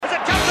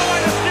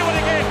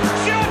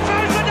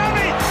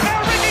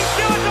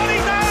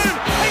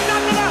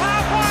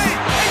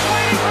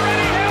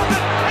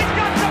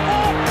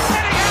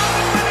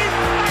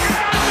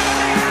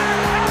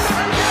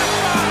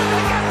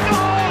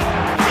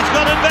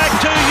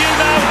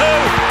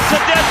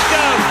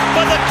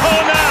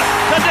corner.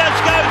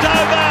 Tedesco's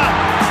over.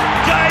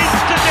 James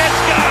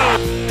Tedesco.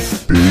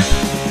 Big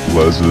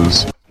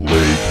Les's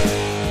League.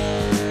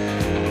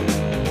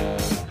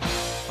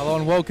 Hello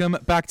and welcome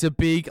back to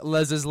Big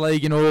Les's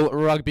League and all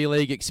rugby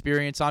league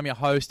experience. I'm your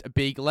host,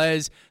 Big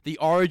Les. The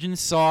Origin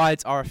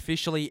sides are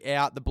officially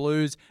out. The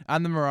Blues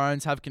and the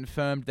Maroons have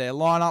confirmed their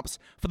lineups.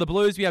 For the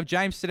Blues, we have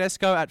James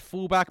Tedesco at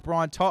fullback,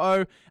 Brian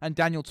To'o and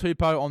Daniel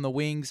Tupou on the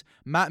wings.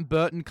 Matt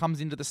Burton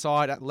comes into the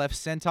side at left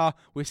centre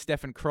with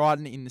Stephen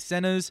Crichton in the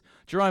centres.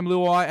 Jerome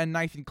Luai and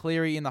Nathan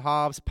Cleary in the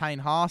halves. Payne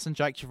Haas and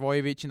Jake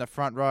Trbojevic in the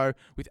front row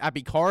with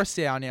Abby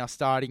Coruscant now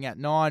starting at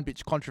 9.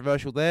 Bit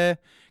controversial there.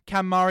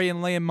 Cam Murray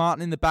and Liam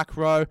Martin in the back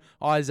row.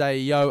 Isaiah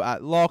Yeo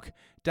at lock.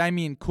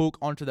 Damien Cook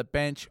onto the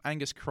bench,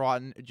 Angus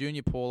Crichton,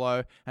 Junior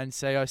Paulo, and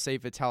Seosi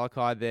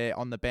Vitalikai there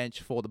on the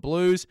bench for the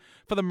Blues.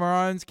 For the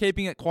Maroons,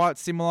 keeping it quite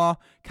similar,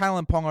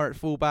 Kalen Ponga at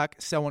fullback,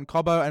 Selwyn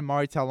Cobbo and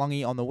Murray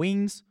Taulagi on the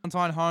wings,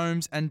 Valentine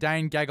Holmes and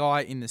Dane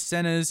Gagai in the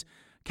centres,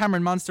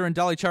 Cameron Munster and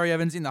Dally Cherry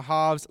Evans in the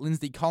halves,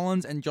 Lindsay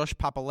Collins and Josh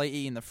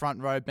Papali'i in the front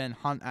row, Ben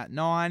Hunt at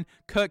 9,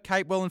 Kurt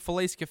Capewell and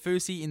Felice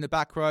Kafusi in the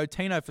back row,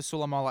 Tino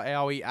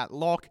Fasula-Mola'awi at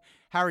lock,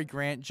 Harry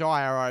Grant,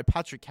 Jai Arrow,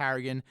 Patrick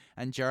Carrigan,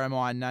 and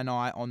Jeremiah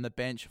Nanai on the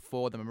bench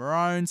for the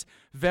Maroons.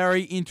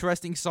 Very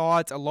interesting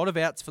sides. A lot of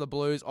outs for the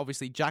Blues.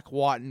 Obviously, Jack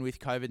Whiten with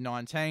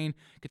COVID-19.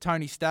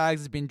 Katoni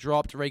Staggs has been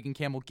dropped. Regan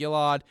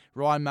Campbell-Gillard,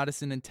 Ryan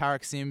Madison, and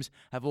Tarek Sims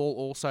have all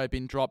also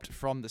been dropped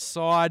from the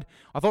side.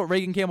 I thought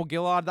Regan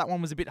Campbell-Gillard, that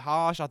one was a bit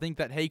harsh. I think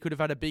that he could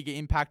have had a bigger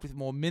impact with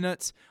more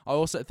minutes. I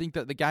also think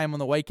that the game on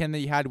the weekend that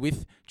he had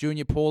with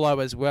Junior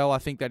Paulo as well, I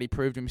think that he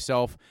proved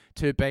himself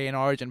to be an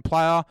Origin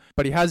player,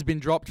 but he has been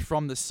dropped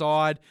from the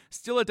side.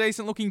 Still a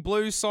decent looking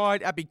Blues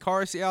side. Abby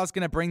Coruscant is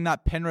going to bring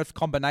that Penrith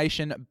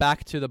combination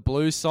back to the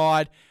Blues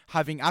side,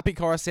 having Abby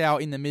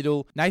Coruscant in the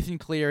middle, Nathan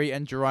Cleary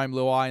and Jerome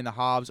Luai in the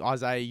halves,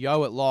 Isaiah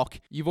Yeo at lock.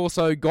 You've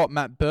also got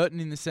Matt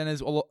Burton in the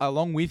centres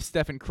along with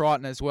Stephen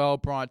Crichton as well.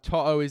 Brian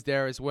To'o is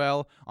there as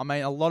well. I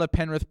mean, a lot of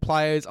Penrith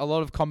players, a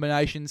lot of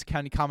combinations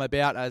can come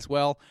about as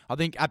well. I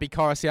think Abby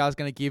Coruscant is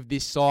going to give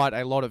this side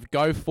a lot of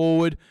go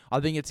forward.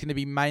 I think it's going to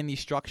be mainly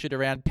structured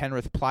around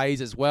Penrith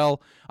plays as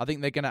well. I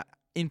think they're going to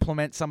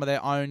implement some of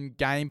their own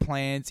game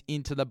plans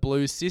into the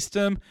Blues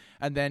system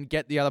and then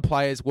get the other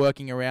players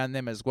working around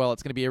them as well.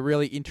 It's going to be a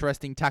really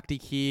interesting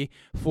tactic here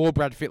for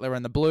Brad Fittler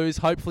and the Blues.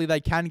 Hopefully they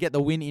can get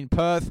the win in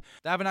Perth.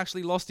 They haven't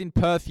actually lost in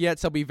Perth yet,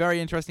 so it'll be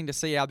very interesting to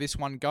see how this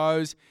one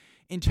goes.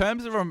 In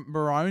terms of a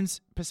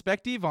Maroons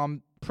perspective,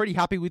 I'm pretty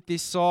happy with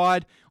this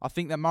side. I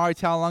think that Murray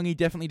Taulagi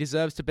definitely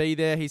deserves to be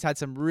there. He's had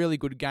some really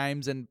good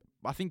games and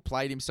I think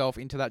played himself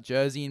into that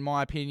jersey in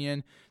my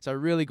opinion. So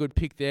really good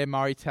pick there,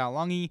 Murray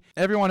Taulagi.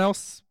 Everyone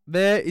else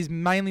there is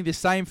mainly the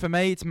same for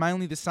me. It's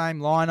mainly the same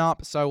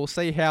lineup. So we'll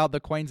see how the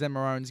Queensland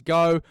Maroons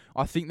go.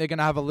 I think they're going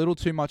to have a little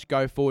too much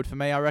go forward for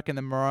me. I reckon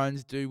the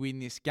Maroons do win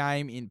this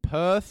game in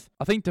Perth.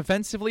 I think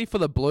defensively for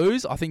the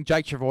Blues, I think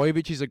Jake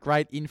Trbojevic is a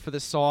great in for the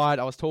side.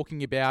 I was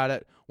talking about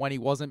it when he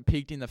wasn't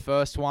picked in the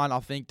first one. I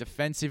think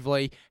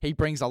defensively, he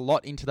brings a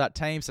lot into that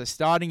team. So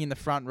starting in the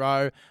front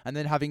row and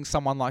then having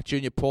someone like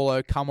Junior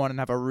Paulo come on and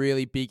have a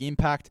really big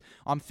impact.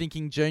 I'm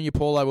thinking Junior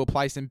Paulo will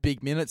play some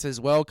big minutes as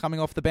well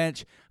coming off the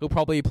bench. He'll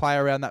probably play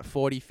around that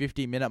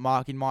 40-50 minute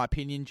mark in my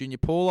opinion, Junior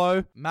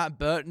Paulo. Matt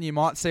Burton, you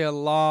might see a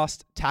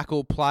last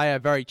tackle play, a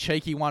very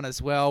cheeky one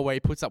as well, where he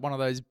puts up one of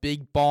those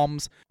big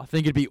bombs. I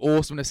think it'd be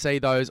awesome to see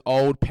those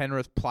old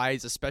Penrith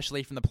plays,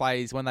 especially from the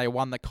plays when they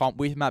won the comp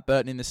with Matt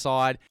Burton in the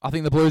side. I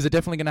think the Blues are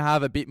definitely going to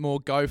have a bit more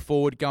go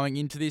forward going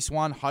into this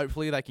one.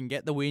 Hopefully they can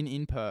get the win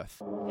in Perth.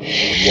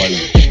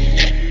 Goodbye.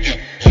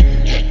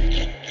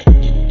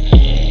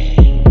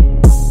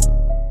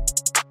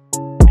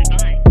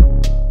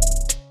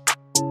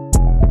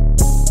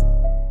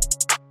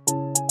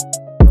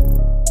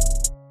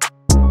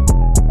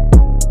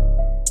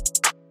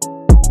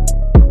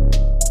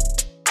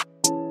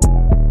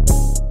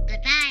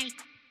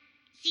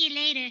 See you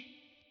later.